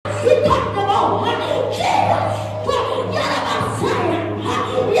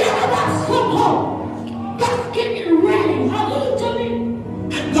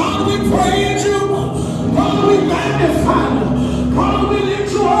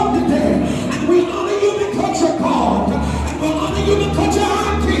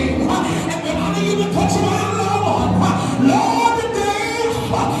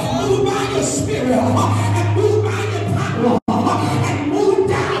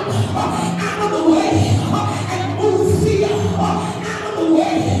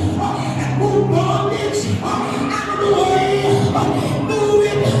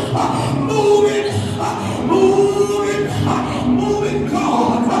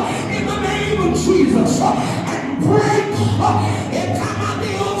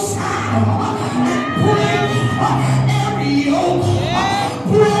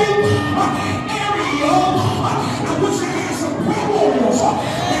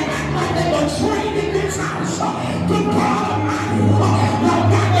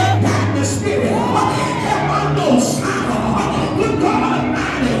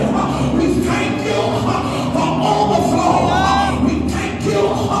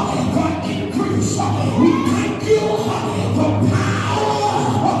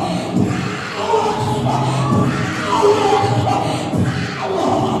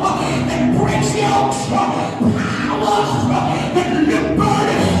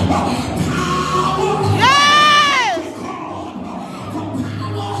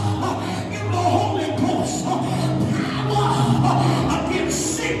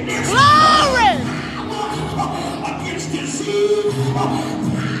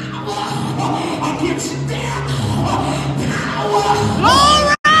power against death. Power.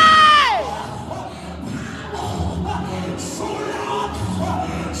 Glory. So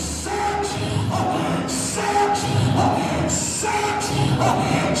Lord, search, search, search,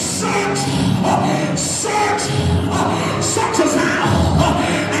 search, search, search us out.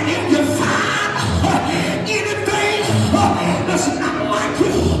 And if you find anything that's not like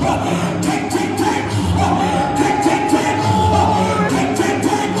you, take, take, take, take, take, take, take, take, take,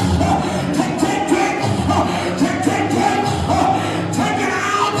 take, take, take, take, take, take, take it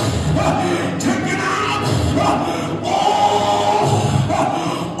out, take it out.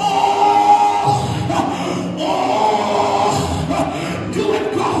 Do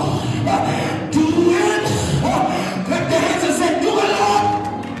it, God. Do it. Clap your hands and say, do it,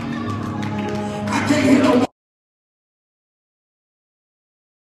 Lord. I can't hear no.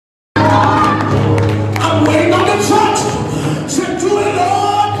 I'm waiting on the church. Say, do it,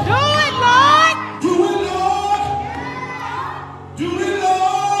 Lord. Do it, Lord. Do it, Lord. Do it,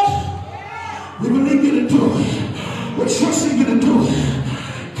 Lord. We believe you to do it. We're trusting you to do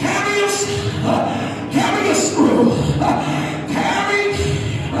it. Carry us through.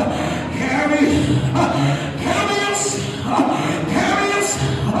 Carry us.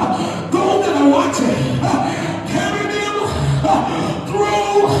 Those that are watching, carry them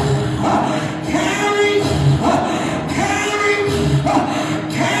through. Carry.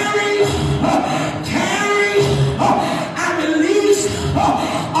 I release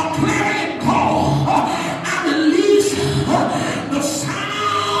a clarion call. I release the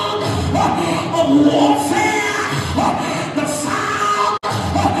sound of warfare, the sound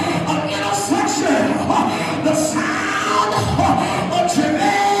of intercession, the sound of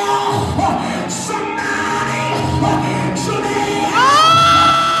travail. Somebody travail.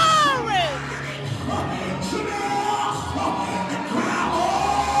 And cry,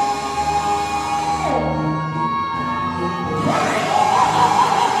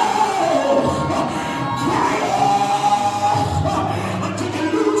 until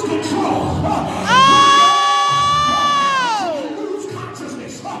you lose control. Lose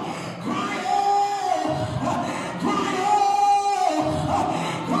consciousness. Cry,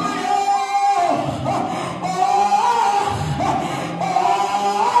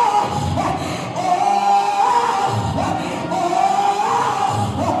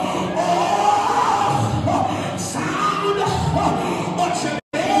 sound of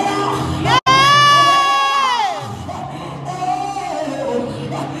travail.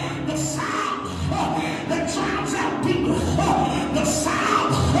 The sound that drowns out people. The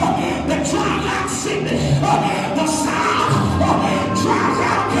sound that drowns out sickness. The sound drowns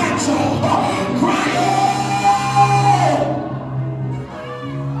out cancer. Cry out.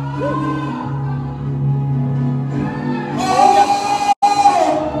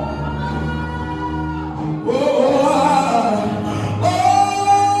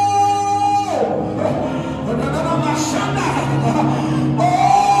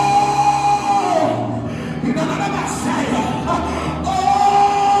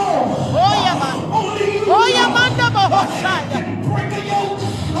 Can break a yoke.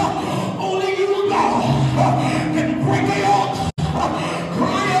 Only you, God, can break a yoke.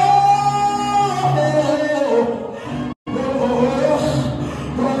 Cry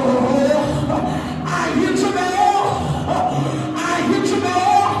I hear travail. I hear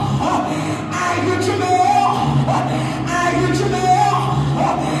travail. I hear travail. I hear travail.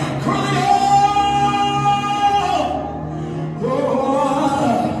 Cry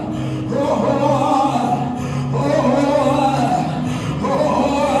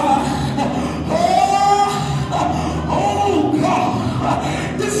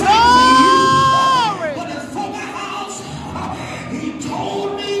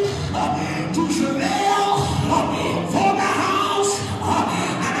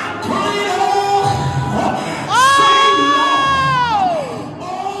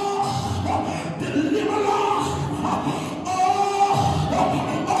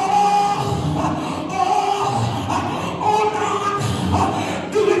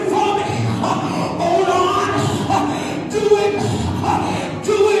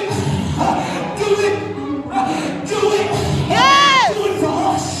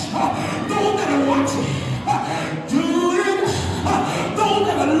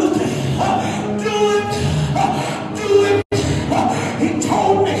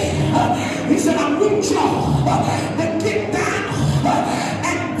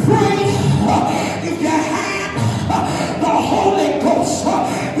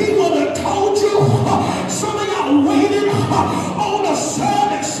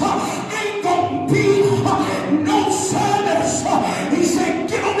service. Ain't gonna be no service. He said,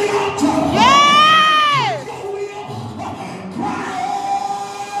 get on the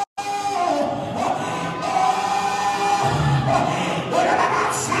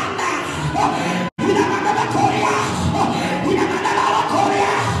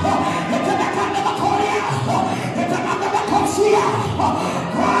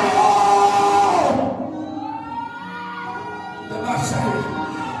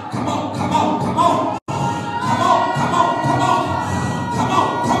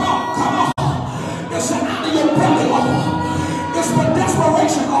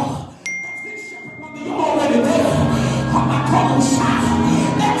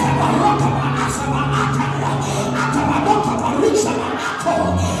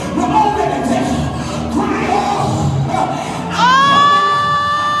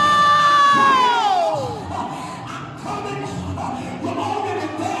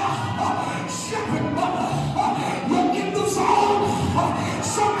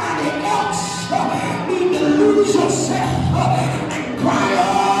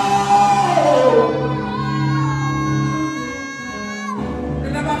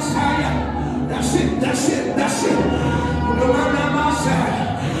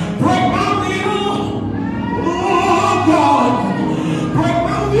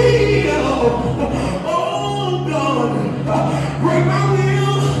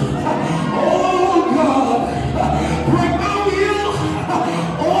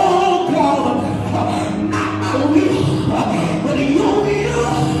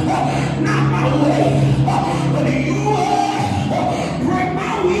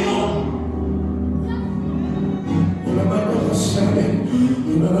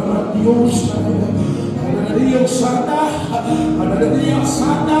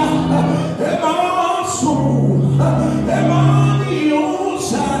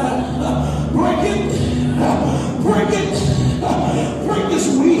break this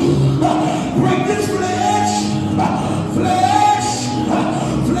wheel, break this flesh, flesh,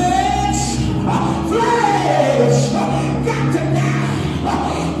 got to die,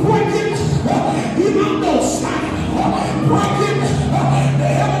 break it, even on those sides, break it, the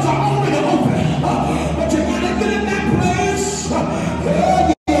heavens are already open, but you gotta get in that place,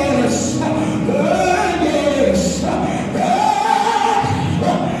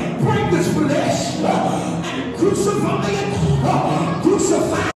 break this flesh, and crucify it,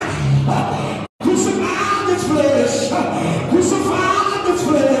 crucify this flesh,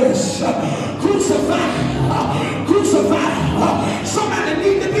 crucify. Somebody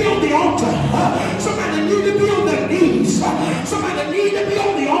need to be on the altar. Somebody need to be on their knees. Somebody need to be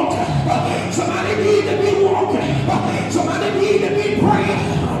on the altar. Somebody need to be walking. Somebody need to be praying.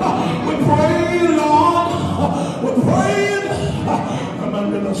 We're praying, Lord. We're praying. I'm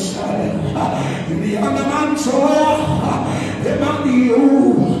under the side. In the underman soil.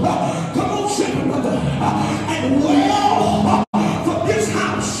 Come on, second brother. And well, for this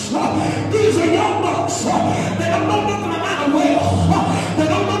house, these are young bucks. They don't know nothing about a well. They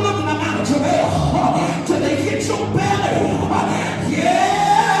don't know nothing about a travail. Till they hit your belly.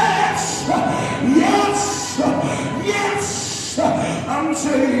 Yes. I'm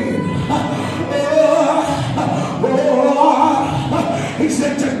saying, he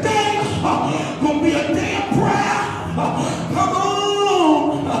said today gonna be a day of prayer. Come on.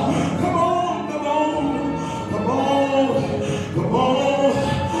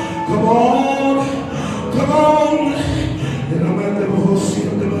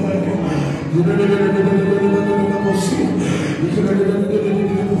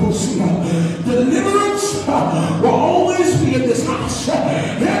 Deliverance will always be in this house.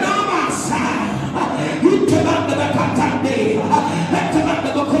 And on my side, you turn out the Katande, turn out the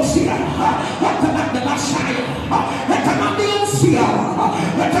Kosia, turn out the Mashaya, turn out the Osia,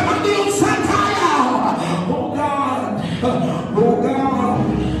 turn out the Osia.